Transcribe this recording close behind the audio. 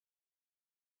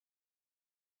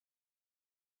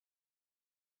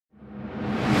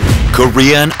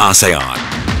Korea and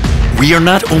ASEAN. We are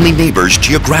not only neighbors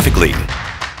geographically.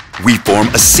 We form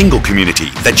a single community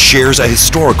that shares a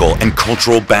historical and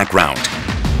cultural background,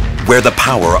 where the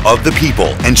power of the people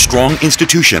and strong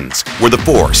institutions were the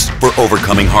force for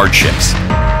overcoming hardships.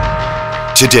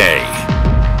 Today,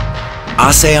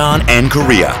 ASEAN and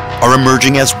Korea are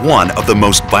emerging as one of the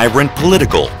most vibrant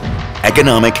political,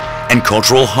 economic, and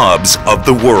cultural hubs of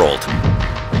the world.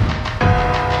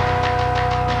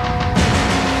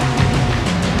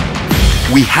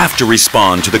 We have to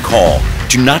respond to the call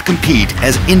to not compete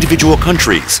as individual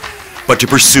countries, but to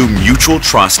pursue mutual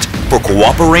trust for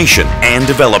cooperation and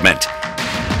development,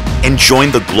 and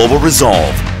join the global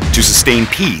resolve to sustain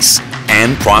peace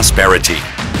and prosperity.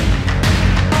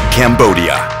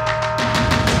 Cambodia,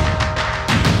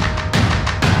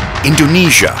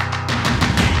 Indonesia,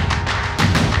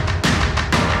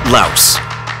 Laos,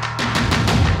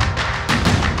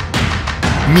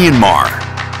 Myanmar,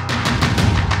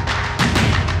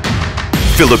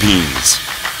 Philippines,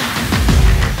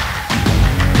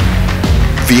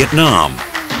 Vietnam,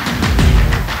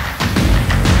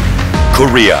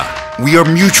 Korea. We are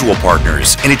mutual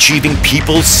partners in achieving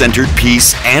people-centered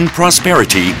peace and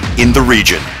prosperity in the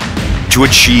region. To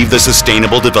achieve the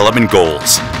Sustainable Development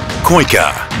Goals,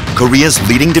 Koica, Korea's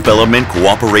leading development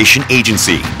cooperation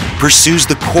agency, pursues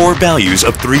the core values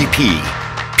of 3P: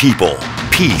 people,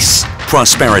 peace,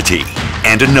 prosperity,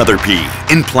 and another P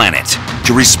in planet,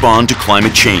 to respond to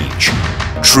climate change.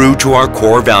 True to our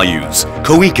core values,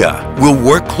 Koica will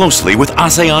work closely with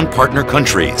ASEAN partner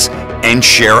countries and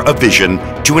share a vision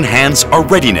to enhance our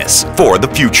readiness for the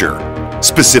future.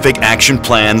 Specific action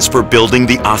plans for building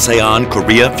the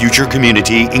ASEAN-Korea future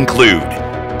community include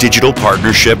digital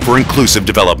partnership for inclusive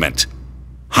development,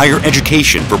 higher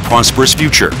education for prosperous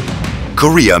future,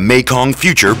 Korea-Mekong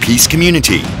future peace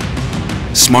community,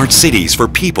 smart cities for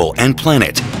people and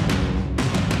planet,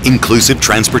 inclusive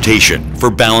transportation for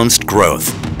balanced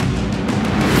growth.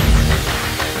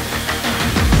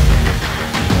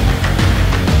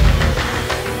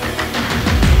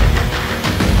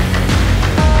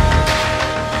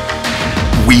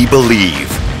 We believe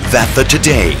that the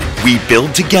today we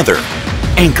build together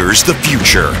anchors the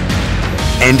future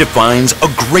and defines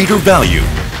a greater value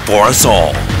for us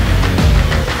all.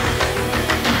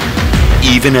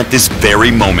 Even at this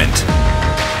very moment,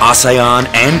 ASEAN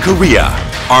and Korea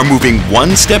are moving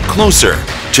one step closer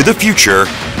to the future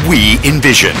we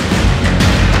envision.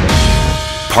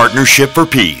 Partnership for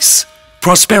peace,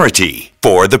 prosperity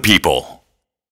for the people.